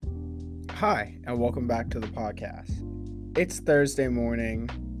Hi, and welcome back to the podcast. It's Thursday morning,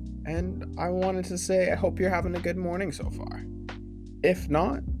 and I wanted to say I hope you're having a good morning so far. If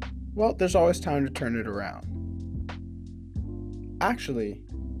not, well, there's always time to turn it around. Actually,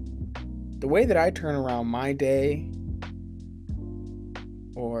 the way that I turn around my day,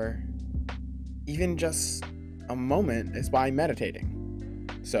 or even just a moment, is by meditating.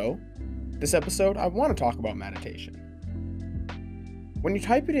 So, this episode, I want to talk about meditation. When you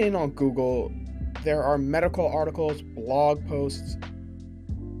type it in on Google, there are medical articles, blog posts,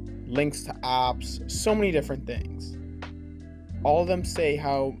 links to apps, so many different things. All of them say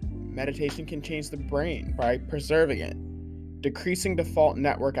how meditation can change the brain by preserving it, decreasing default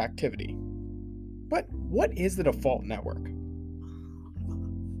network activity. But what is the default network?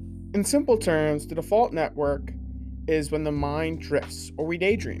 In simple terms, the default network is when the mind drifts or we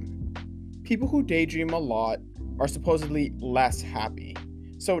daydream. People who daydream a lot are supposedly less happy,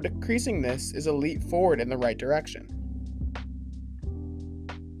 so decreasing this is a leap forward in the right direction.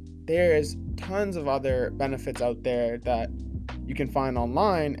 There's tons of other benefits out there that you can find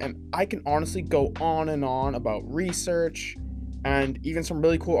online, and I can honestly go on and on about research and even some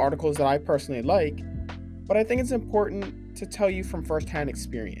really cool articles that I personally like, but I think it's important to tell you from firsthand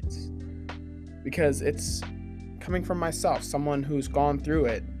experience because it's coming from myself, someone who's gone through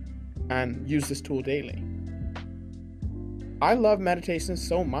it and used this tool daily. I love meditation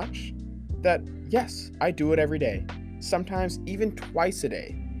so much that, yes, I do it every day, sometimes even twice a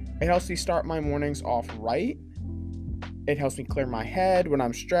day. It helps me start my mornings off right. It helps me clear my head when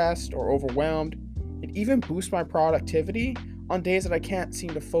I'm stressed or overwhelmed. It even boosts my productivity on days that I can't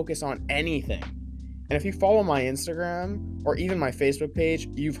seem to focus on anything. And if you follow my Instagram or even my Facebook page,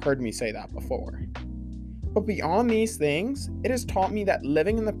 you've heard me say that before. But beyond these things, it has taught me that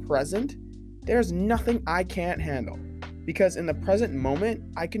living in the present, there's nothing I can't handle. Because in the present moment,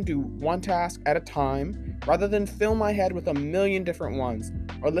 I can do one task at a time rather than fill my head with a million different ones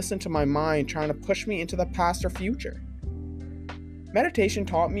or listen to my mind trying to push me into the past or future. Meditation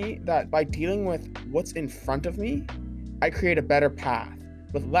taught me that by dealing with what's in front of me, I create a better path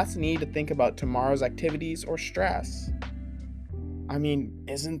with less need to think about tomorrow's activities or stress. I mean,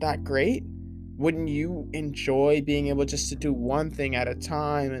 isn't that great? Wouldn't you enjoy being able just to do one thing at a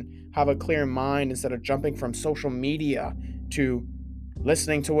time and have a clear mind instead of jumping from social media to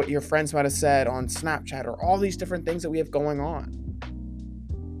listening to what your friends might have said on Snapchat or all these different things that we have going on?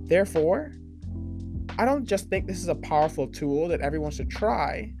 Therefore, I don't just think this is a powerful tool that everyone should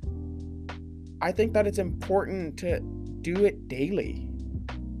try. I think that it's important to do it daily.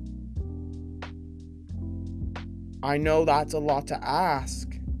 I know that's a lot to ask,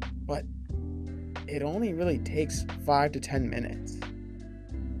 but it only really takes 5 to 10 minutes.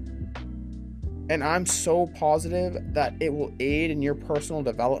 And I'm so positive that it will aid in your personal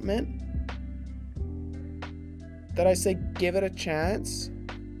development that I say give it a chance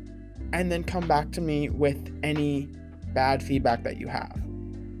and then come back to me with any bad feedback that you have,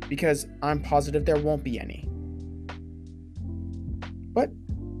 because I'm positive there won't be any. But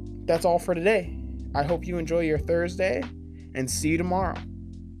that's all for today. I hope you enjoy your Thursday and see you tomorrow.